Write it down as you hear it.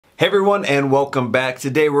Hey everyone, and welcome back.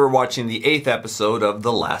 Today we're watching the 8th episode of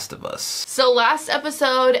The Last of Us. So last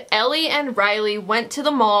episode, Ellie and Riley went to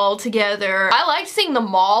the mall together. I liked seeing the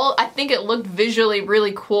mall. I think it looked visually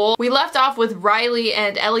really cool. We left off with Riley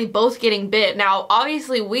and Ellie both getting bit. Now,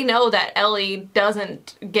 obviously we know that Ellie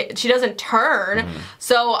doesn't turn.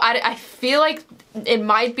 So I feel like it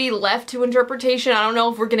might be left to interpretation. I don't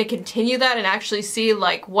know if we're gonna continue that and actually see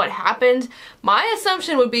like what happened. My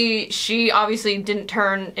assumption would be she obviously didn't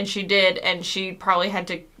turn and she did, and she probably had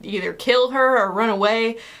to either kill her or run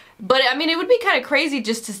away. But I mean, it would be kind of crazy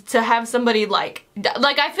just to have somebody like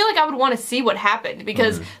I feel like I would want to see what happened,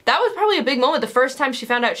 because that was probably a big moment the first time she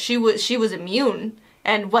found out she was immune.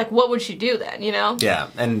 And, like, what would she do then, you know? Yeah,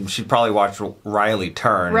 and she probably watched Riley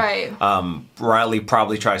turn. Right. Riley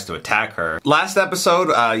probably tries to attack her. Last episode,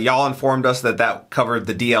 y'all informed us that covered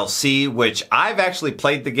the DLC, which I've actually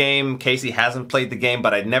played the game. Casey hasn't played the game,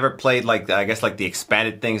 but I'd never played, like, I guess, like, the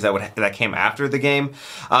expanded things that came after the game.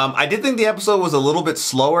 I did think the episode was a little bit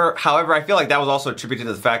slower. However, I feel like that was also attributed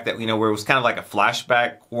to the fact that, you know, where it was kind of like a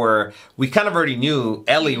flashback where we kind of already knew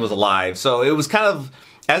Ellie was alive. So it was kind of...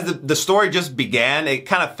 As the story just began, it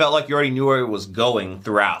kind of felt like you already knew where it was going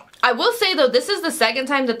throughout. I will say, though, this is the second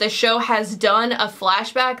time that the show has done a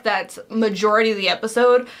flashback that's majority of the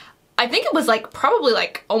episode. I think it was like probably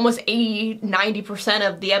like almost 80–90%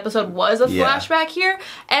 of the episode was a flashback here.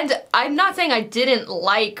 And I'm not saying I didn't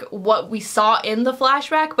like what we saw in the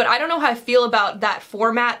flashback, but I don't know how I feel about that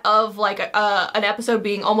format of like an episode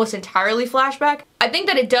being almost entirely flashback. I think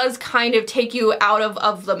that it does kind of take you out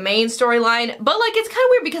of the main storyline, but like it's kind of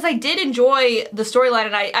weird because I did enjoy the storyline,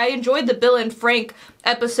 and I enjoyed the Bill and Frank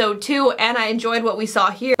episode too, and I enjoyed what we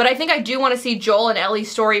saw here. But I think I do want to see Joel and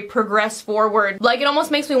Ellie's story progress forward. Like, it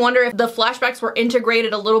almost makes me wonder if the flashbacks were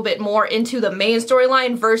integrated a little bit more into the main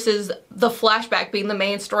storyline versus the flashback being the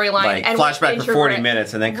main storyline. Like, and flashback for 40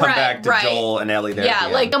 minutes and then come back to Joel and Ellie there. Yeah,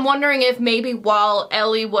 like I'm wondering if maybe while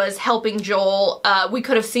Ellie was helping Joel, we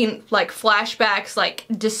could have seen like flashbacks, like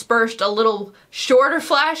dispersed a little shorter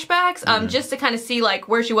flashbacks, just to kind of see like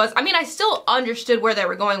where she was. I mean, I still understood where they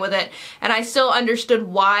were going with it, and I still understood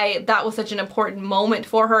why that was such an important moment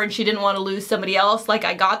for her and she didn't want to lose somebody else. Like,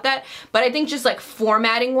 I got that. But I think just like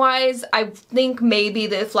formatting wise, I think maybe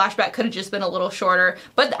the flashback could have just been a little shorter.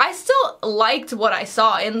 But I still liked what I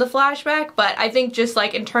saw in the flashback, but I think just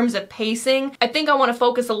like in terms of pacing, I think I want to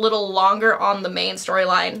focus a little longer on the main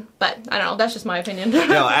storyline. But I don't know, that's just my opinion.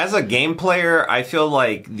 No, as a game player, I feel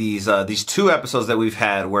like these 2 episodes that we've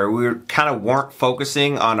had where we kind of weren't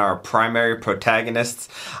focusing on our primary protagonists,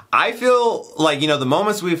 I feel like, you know, the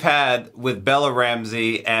moments we've had with Bella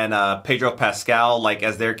Ramsey and Pedro Pascal, like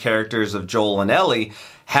as their characters of Joel and Ellie,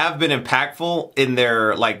 have been impactful in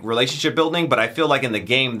their like relationship building, but I feel like in the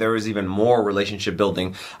game there was even more relationship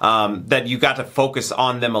building, that you got to focus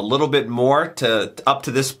on them a little bit more up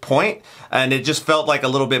to this point, and it just felt like a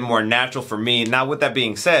little bit more natural for me. Now, with that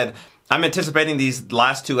being said, I'm anticipating these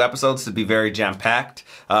last 2 episodes to be very jam-packed.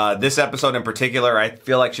 This episode in particular, I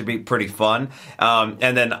feel like should be pretty fun.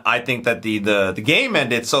 And then I think that the game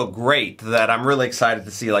ended so great that I'm really excited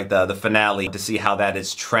to see like the finale, to see how that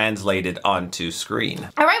is translated onto screen.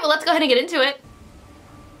 All right, well, let's go ahead and get into it.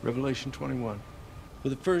 Revelation 21. For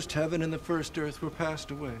the first heaven and the first earth were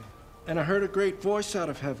passed away. And I heard a great voice out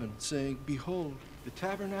of heaven saying, Behold, the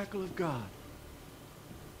tabernacle of God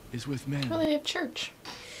is with men. Well, they have church.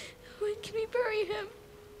 When can we bury him?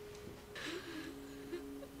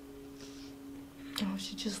 Oh,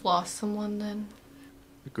 she just lost someone then.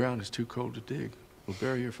 The ground is too cold to dig. We'll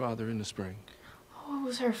bury your father in the spring. Oh, it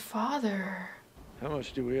was her father. How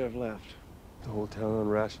much do we have left? The whole town on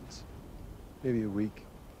rations. Maybe a week.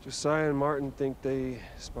 Josiah and Martin think they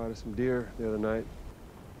spotted some deer the other night.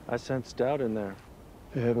 I sensed doubt in there.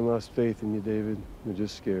 They haven't lost faith in you, David. They're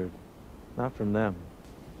just scared. Not from them.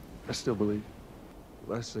 I still believe.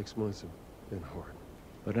 The last 6 months have been hard.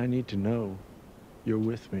 But I need to know you're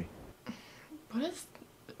with me.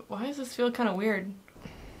 Why does this feel kind of weird?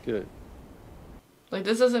 Good. Like,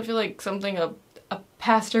 this doesn't feel like something a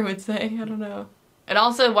pastor would say. I don't know. And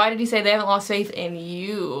also, why did he say they haven't lost faith in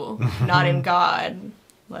you, not in God?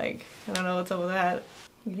 Like, I don't know what's up with that.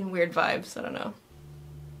 I'm getting weird vibes. I don't know.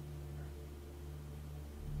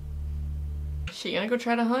 Is she gonna go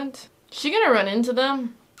try to hunt? Is she gonna run into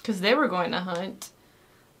them? Because they were going to hunt.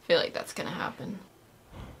 I feel like that's gonna happen.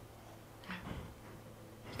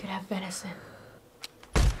 You could have venison.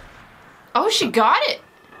 Oh, she got it!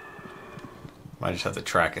 Might just have to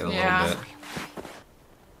track it a little bit.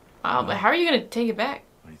 Wow, but how are you gonna take it back?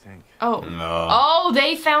 What do you think? Oh. No. Oh,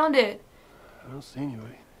 they found it! I don't see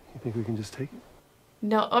anybody. You think we can just take it?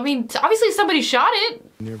 No, I mean, obviously somebody shot it.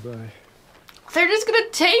 Nearby. They're just gonna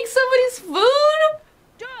take somebody's food?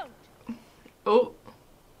 Don't! Oh.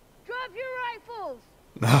 Drop your rifles!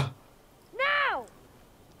 Now!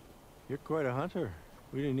 You're quite a hunter.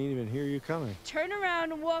 We didn't even hear you coming. Turn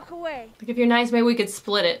around and walk away. Like, if you're nice, maybe we could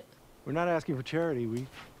split it. We're not asking for charity.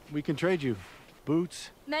 We can trade you boots.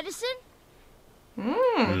 Medicine?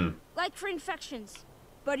 Like for infections.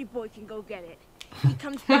 Buddy boy can go get it. He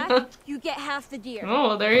comes back, you get half the deer.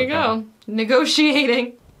 Oh, there you go.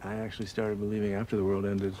 Negotiating. I actually started believing after the world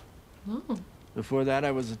ended. Oh. Before that,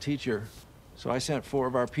 I was a teacher. So I sent 4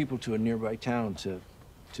 of our people to a nearby town to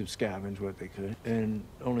scavenge what they could. And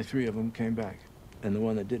only 3 of them came back. And the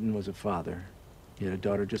one that didn't was a father. He had a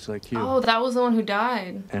daughter just like you. Oh, that was the one who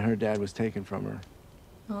died. And her dad was taken from her.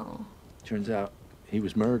 Oh. Turns out he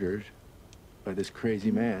was murdered by this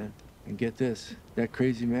crazy man. And get this, that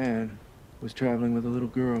crazy man was traveling with a little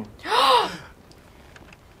girl.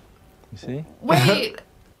 You see? Wait.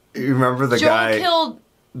 You remember the Joel guy? killed...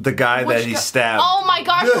 The guy that he stabbed. Oh my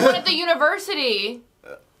gosh, the one at the university.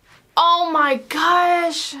 Oh my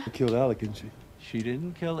gosh. She killed Alec, didn't she? She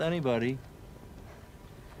didn't kill anybody.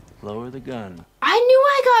 Lower the gun. I knew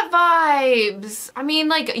I got vibes. I mean,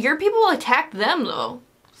 like, your people attacked them, though.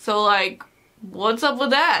 So, like, what's up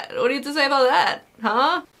with that? What do you have to say about that?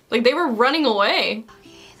 Huh? Like, they were running away. Okay,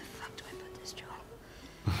 the fuck do I put this,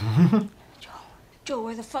 Joel? Joel,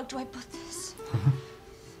 where the fuck do I put this?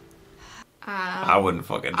 I wouldn't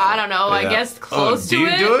fucking know. I don't know. I guess close to do you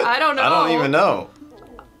it? do it? I don't know. I don't even know.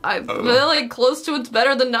 I feel like close to it's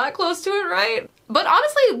better than not close to it, right? But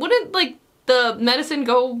honestly, wouldn't, like, the medicine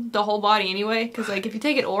go the whole body anyway? Because, like, if you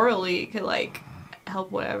take it orally, it could, like,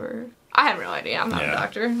 help whatever. I have no idea. I'm not a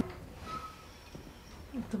doctor.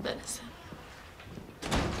 The medicine.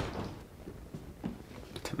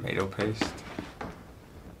 Tomato paste.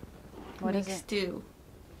 What is it? Stew.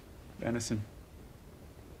 Venison.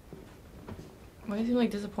 Why do you seem,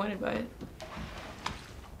 like, disappointed by it?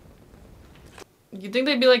 You'd think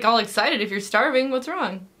they'd be, like, all excited if you're starving. What's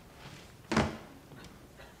wrong?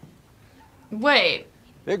 Wait.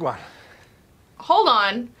 Big one. Hold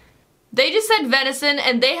on. They just said venison,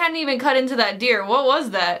 and they hadn't even cut into that deer. What was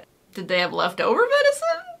that? Did they have leftover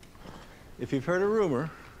venison? If you've heard a rumor,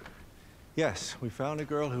 yes, we found a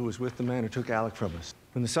girl who was with the man who took Alec from us.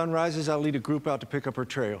 When the sun rises, I'll lead a group out to pick up her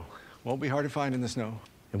trail. Won't be hard to find in the snow.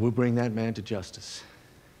 And we'll bring that man to justice.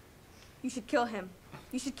 You should kill him.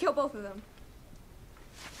 You should kill both of them.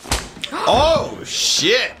 Oh,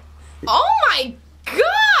 shit! Oh my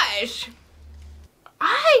gosh!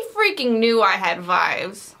 I freaking knew I had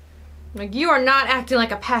vibes. Like, you are not acting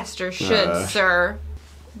like a pastor should, sir.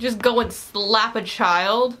 Just go and slap a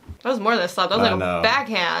child. That was more than a slap. That was like a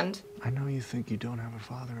backhand. I know you think you don't have a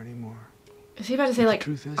father anymore. Is he about to say, like, the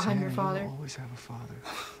truth is, I'm your Hannah, father? You will always have a father.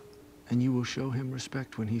 And you will show him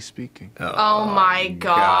respect when he's speaking. Oh my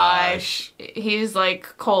gosh. He's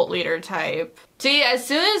like cult leader type. See, as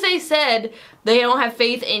soon as they said they don't have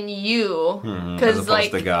faith in you, because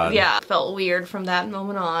like, yeah, it felt weird from that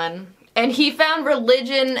moment on. And he found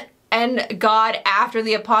religion and God after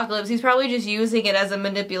the apocalypse. He's probably just using it as a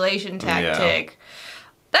manipulation tactic. Yeah.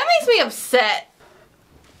 That makes me upset.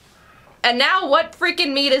 And now what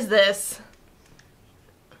freaking meat is this?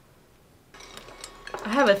 I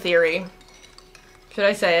have a theory. Should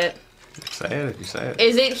I say it? Say it if you say it.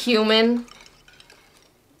 Is it human?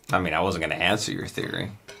 I mean, I wasn't gonna answer your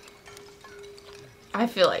theory. I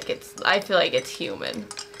feel like it's human.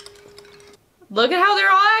 Look at how they're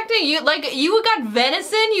all acting. You got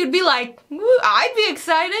venison, you'd be like, ooh, I'd be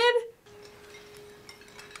excited.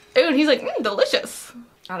 Ooh, and he's like, delicious.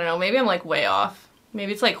 I don't know, maybe I'm like way off.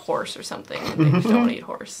 Maybe it's like horse or something. Maybe you don't want to eat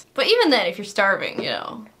horse. But even then, if you're starving, you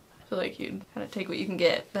know, I feel like you'd kind of take what you can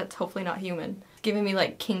get. That's hopefully not human. It's giving me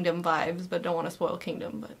like kingdom vibes, but don't want to spoil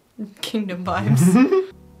kingdom, but kingdom vibes.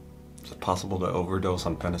 Is it possible to overdose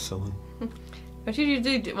on penicillin? What should you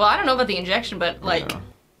do? Well, I don't know about the injection, but like,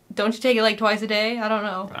 don't you take it like twice a day? I don't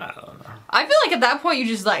know. I don't know. I feel like at that point you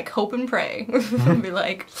just like hope and pray. Be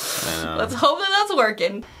like, let's hope that that's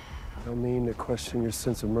working. I don't mean to question your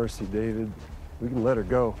sense of mercy, David. We can let her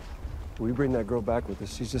go. We bring that girl back with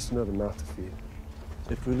us. She's just another mouth to feed.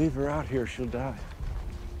 If we leave her out here, she'll die.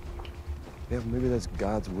 Yeah, maybe that's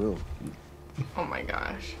God's will. Oh my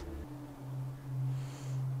gosh.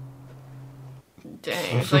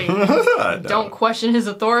 Dang, it's like, don't question his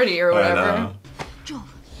authority or whatever.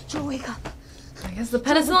 Joel, wake up. I guess the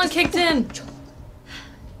penicillin kicked in. Joel.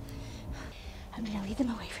 I'm gonna lead them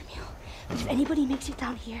away from you. But if anybody makes it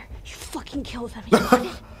down here, you fucking kill them. You got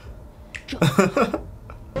it? Joel.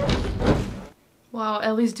 Wow,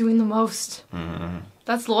 Ellie's doing the most.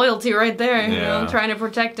 That's loyalty right there, you know, Yeah. trying to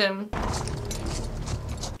protect him.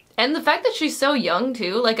 And the fact that she's so young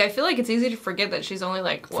too, like I feel like it's easy to forget that she's only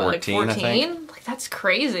like what, 14, like 14? I think. Like that's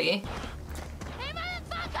crazy. Oh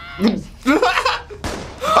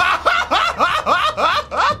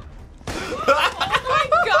my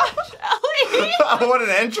gosh, Ellie! What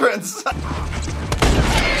an entrance!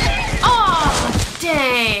 Oh,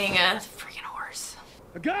 dang. Freaking horse.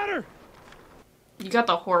 I got her! You got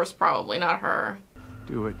the horse probably, not her.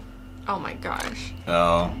 Do it. Oh my gosh.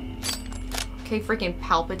 Oh. Okay, freaking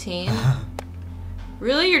Palpatine.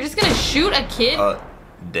 Really? You're just gonna shoot a kid?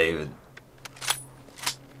 David.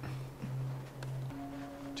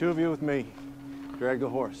 Two of you with me. Drag the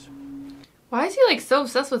horse. Why is he like so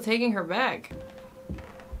obsessed with taking her back?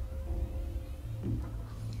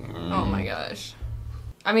 Oh my gosh.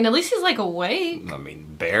 I mean, at least he's like awake. I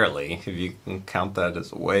mean, barely, if you can count that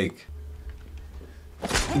as awake.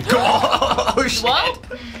 Oh, shit. What?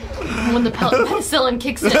 When the penicillin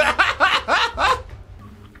kicks in. Oh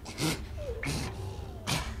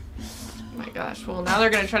my gosh. Well, now they're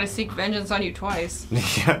gonna try to seek vengeance on you twice.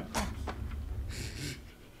 Yeah.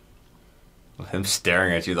 Him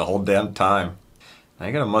staring at you the whole damn time. Now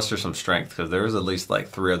you gotta muster some strength, because there's at least like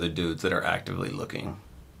 3 other dudes that are actively looking.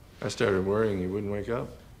 I started worrying you wouldn't wake up.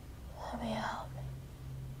 Let me out.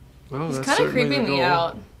 Well, He's that's kind of certainly creeping the me goal.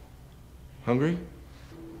 out. Hungry?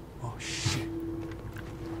 Oh, shit.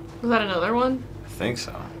 Was that another one? I think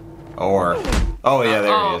so. Or, oh yeah,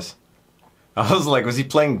 there he is. I was like, was he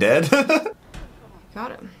playing dead?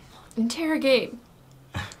 Got him. Interrogate.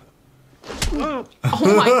 Oh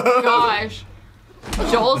my gosh.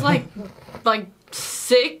 Joel's like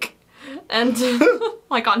sick and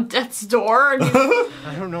like on death's door. And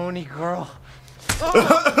I don't know any girl.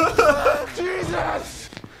 Oh,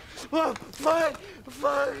 Jesus! Oh, fuck!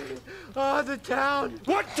 Oh, the town.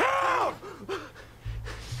 What town?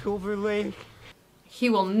 Silver Lake. he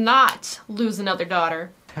will not lose another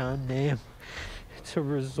daughter. Town name. It's a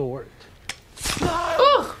resort.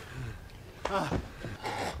 Ooh. Oh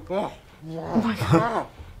my god.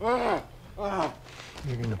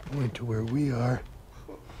 You're gonna point to where we are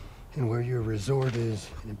and where your resort is,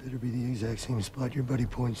 and it better be the exact same spot your buddy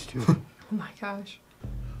points to. Oh my gosh.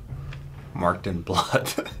 Marked in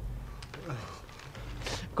blood.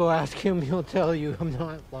 Go ask him, he'll tell you. I'm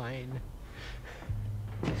not lying.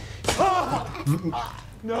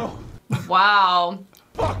 No! Wow.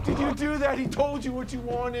 Fuck, did you do that? He told you what you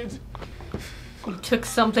wanted. You took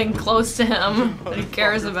something close to him that he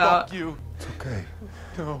cares about. Fuck you. It's okay.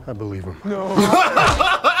 No. I believe him. No.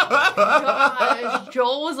 Gosh,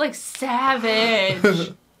 Joel was like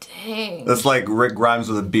savage. Dang. That's like Rick Grimes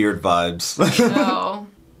with a beard vibes. No.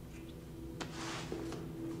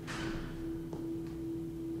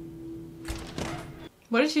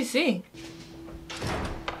 What did she see?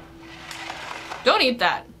 Don't eat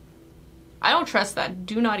that. I don't trust that.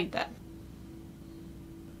 Do not eat that.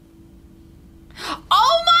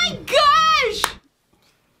 Oh my gosh!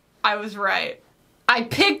 I was right. I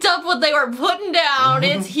picked up what they were putting down.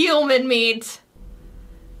 It's human meat.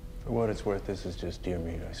 For what it's worth, this is just deer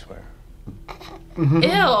meat, I swear.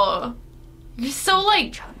 Ew. You're so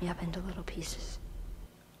like... Chop me up into little pieces.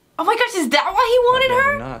 Oh my gosh, is that why he wanted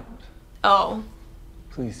her? Not. Oh.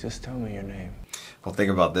 Please, just tell me your name. Well,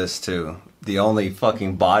 think about this too. The only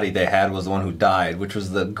fucking body they had was the one who died, which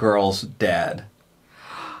was the girl's dad.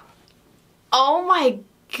 Oh my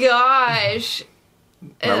gosh.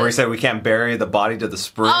 Remember he said we can't bury the body to the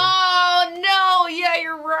spring? Oh no, yeah,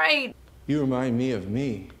 you're right. You remind me of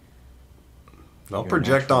me. Don't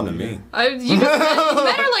project onto me. You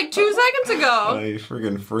met her like 2 seconds ago. You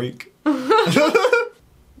friggin' freak.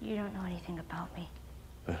 You don't know anything about me.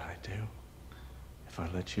 But I do. If I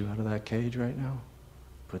let you out of that cage right now,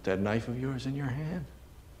 put that knife of yours in your hand,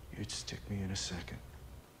 you'd stick me in a second.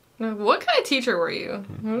 What kind of teacher were you?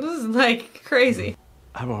 This is like crazy.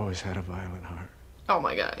 I've always had a violent heart, Oh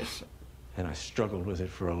my gosh. and I struggled with it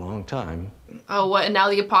for a long time. Oh, what? And now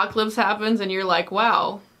the apocalypse happens and you're like,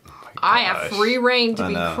 wow, I have free reign to I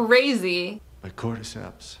be know. crazy. But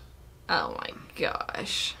cordyceps. Oh my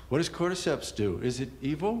gosh. What does cordyceps do? Is it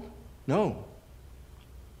evil? No.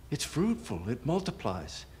 It's fruitful, it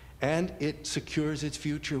multiplies, and it secures its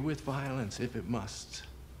future with violence if it must,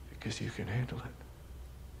 because you can handle it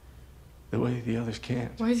the way the others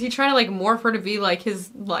can't. Why is he trying to like morph her to be like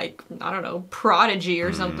his, like, I don't know, prodigy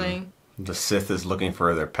or something? The Sith is looking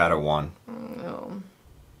for their Padawan. No.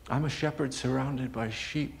 I'm a shepherd surrounded by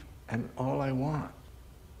sheep, and all I want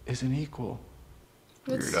is an equal.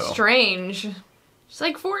 It's Weirdo. strange. She's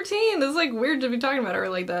like 14. It's like weird to be talking about her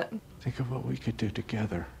like that. Think of what we could do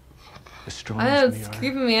together. as strong I know, as we it's are.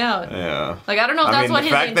 creeping me out. Yeah. Like, I don't know if that's what the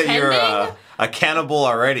he's fact intending. that you're a cannibal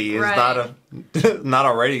already is Right. not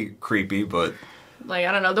already creepy, but Like,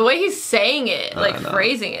 I don't know. The way he's saying it, like, know.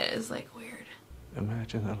 phrasing it is, like, weird.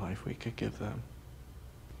 Imagine the life we could give them.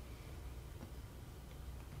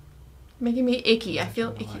 Making me icky. I feel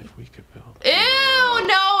Imagine the icky. life we could build. Ew,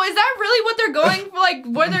 no. Is that really what they're going for? Like,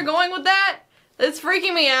 where they're going with that? It's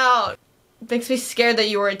freaking me out. Makes me scared that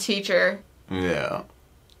you were a teacher. yeah.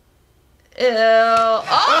 Ew. Oh!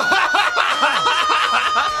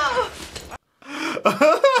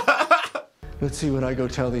 Let's see what I go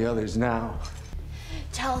tell the others now.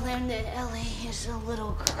 Tell them that Ellie is a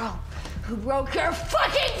little girl who broke her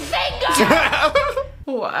fucking finger!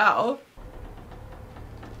 Wow.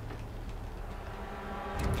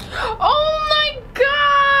 Oh my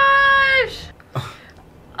gosh!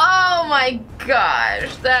 Oh my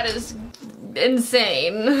gosh, that is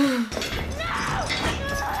insane. I'm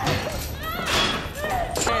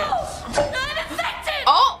infected!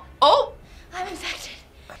 Oh! I'm infected.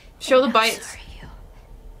 Show the bites. Sorry, you.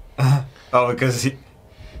 Oh, because he.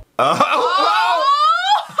 Oh!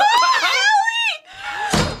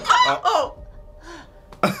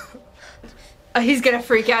 Oh! He's gonna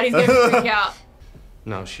freak out. He's gonna freak out.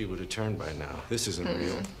 No, she would have turned by now. This isn't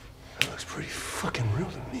real. That looks pretty fucking real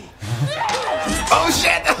to me. Oh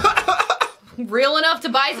shit! Real enough to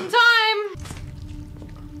buy some time.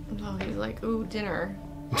 Oh, he's like, ooh, dinner.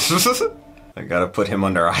 I gotta put him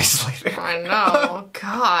under ice later. I know.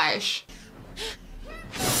 Gosh.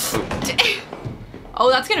 Oh,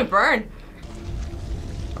 that's gonna burn.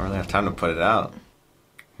 I don't really have time to put it out.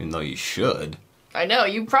 Even though you should. I know.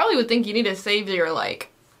 You probably would think you need to save your, like,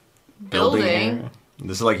 building. Here.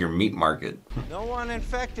 This is like your meat market. No one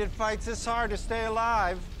infected fights this hard to stay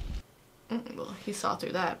alive. Well, he saw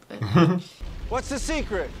through that, but... What's the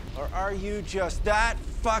secret? Or are you just that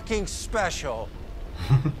fucking special?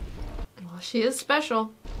 Well, she is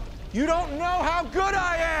special. You don't know how good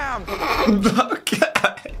I am!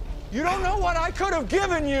 Okay. You don't know what I could have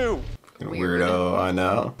given you! Weirdo, I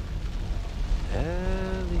know.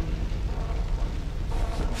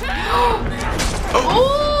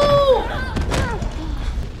 Oh!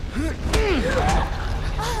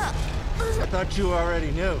 I thought you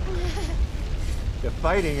already knew. The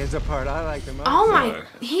fighting is the part I like the most. Oh my...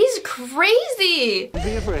 He's crazy! Don't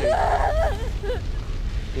be afraid.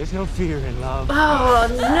 There's no fear in love. Oh,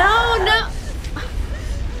 no, no!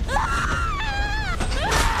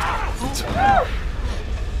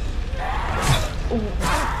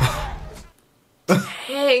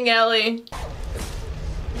 Dang, Ellie.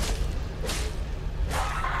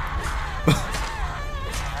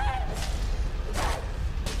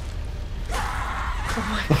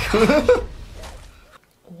 Oh my god.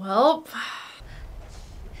 Well.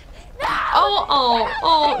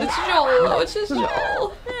 Oh, it's Joel. It's just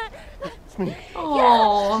Joel.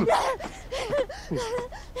 Oh.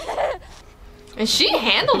 And she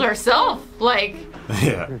handled herself, like.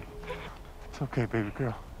 Yeah. It's okay, baby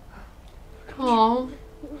girl. Oh.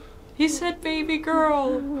 He said baby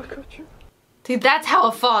girl. See, that's how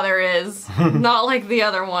a father is. Not like the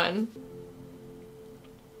other one.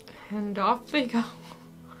 And off they go.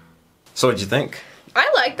 So what'd you think? I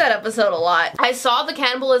liked that episode a lot. I saw the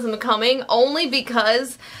cannibalism coming only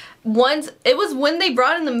because it was when they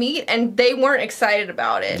brought in the meat and they weren't excited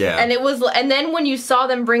about it. Yeah. And then when you saw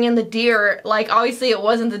them bring in the deer, like obviously it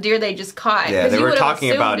wasn't the deer they just caught. Yeah, 'cause they you were would've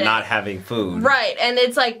talking about assumed it. not having food. Right, and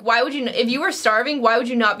it's like, why would you, if you were starving, why would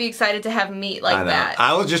you not be excited to have meat like I know. that?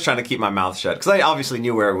 I was just trying to keep my mouth shut because I obviously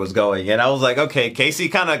knew where it was going, and I was like, okay, Casey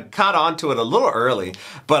kind of caught on to it a little early,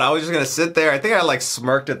 but I was just gonna sit there. I think I like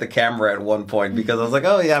smirked at the camera at one point because I was like,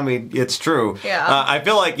 oh yeah, I mean it's true. Yeah. I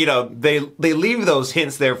feel like they leave those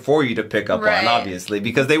hints there for you to pick up Right. on, obviously,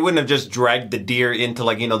 because they wouldn't have just dragged the deer into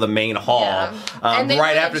like the main hall And they right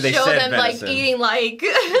wouldn't after they show said them venison. like eating like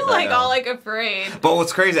like know. all like afraid. But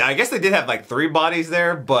what's crazy, I guess they did have like 3 bodies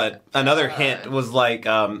there, but another hint was like,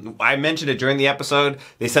 I mentioned it during the episode,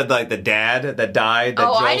 they said like the dad that died, that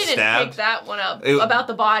Joel I didn't stabbed. pick that one up It- about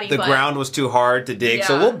the body. The but, ground was too hard to dig,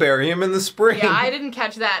 so Yeah. we'll bury him in the spring. Yeah, I didn't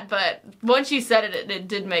catch that, but once you said it, it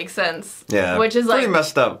did make sense. Yeah, Which is pretty like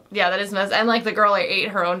messed up. Yeah, that is messed. And like the girl like ate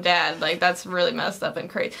her own dad. Like that's really messed up and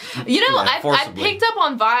crazy. You know, Yeah, I forcibly. picked up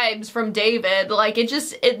on vibes from David. Like it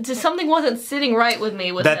just something wasn't sitting right with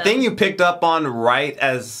me with That him. thing you picked up on right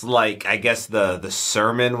as like I guess the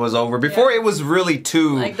sermon was over. Before it was really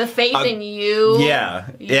too like the faith in you. Yeah.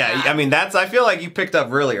 I mean, I feel like you picked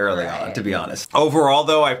up really early on, to be honest. Overall,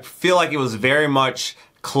 though, I feel like it was very much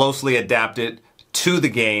closely adapted to the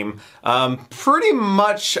game. Pretty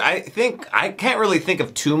much, I think, I can't really think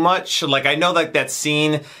of too much. Like, I know like that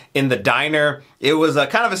scene in the diner, it was a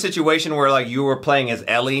kind of a situation where like you were playing as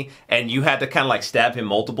Ellie and you had to kind of like stab him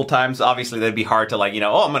multiple times. Obviously that'd be hard to like, you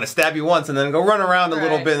know, oh, I'm going to stab you once and then go run around a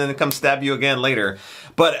little bit and then come stab you again later.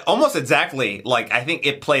 But almost exactly, like, I think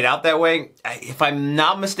it played out that way. If I'm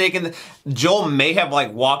not mistaken, Joel may have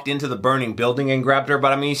like walked into the burning building and grabbed her,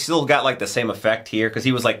 but I mean, he still got like the same effect here because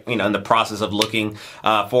he was like, you know, in the process of looking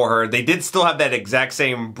for her. They did still have that exact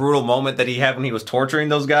same brutal moment that he had when he was torturing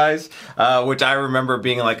those guys, which I remember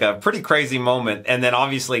being like a pretty crazy moment. And then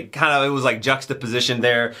obviously kind of, it was like juxtaposition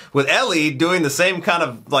there with Ellie doing the same kind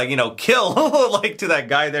of like, you know, kill like to that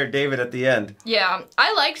guy there, David, at the end. Yeah,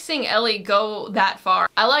 I liked seeing Ellie go that far.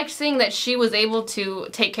 I liked seeing that she was able to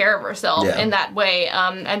take care of herself in that way,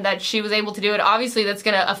 and that she was able to do it. Obviously, that's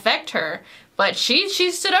going to affect her, but she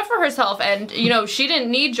stood up for herself, and, you know, she didn't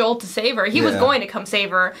need Joel to save her. He was going to come save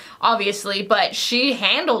her, obviously, but she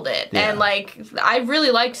handled it, and, like, I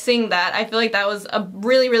really liked seeing that. I feel like that was a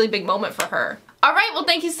really, really big moment for her. All right, well,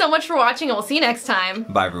 thank you so much for watching, and we'll see you next time.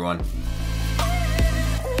 Bye, everyone.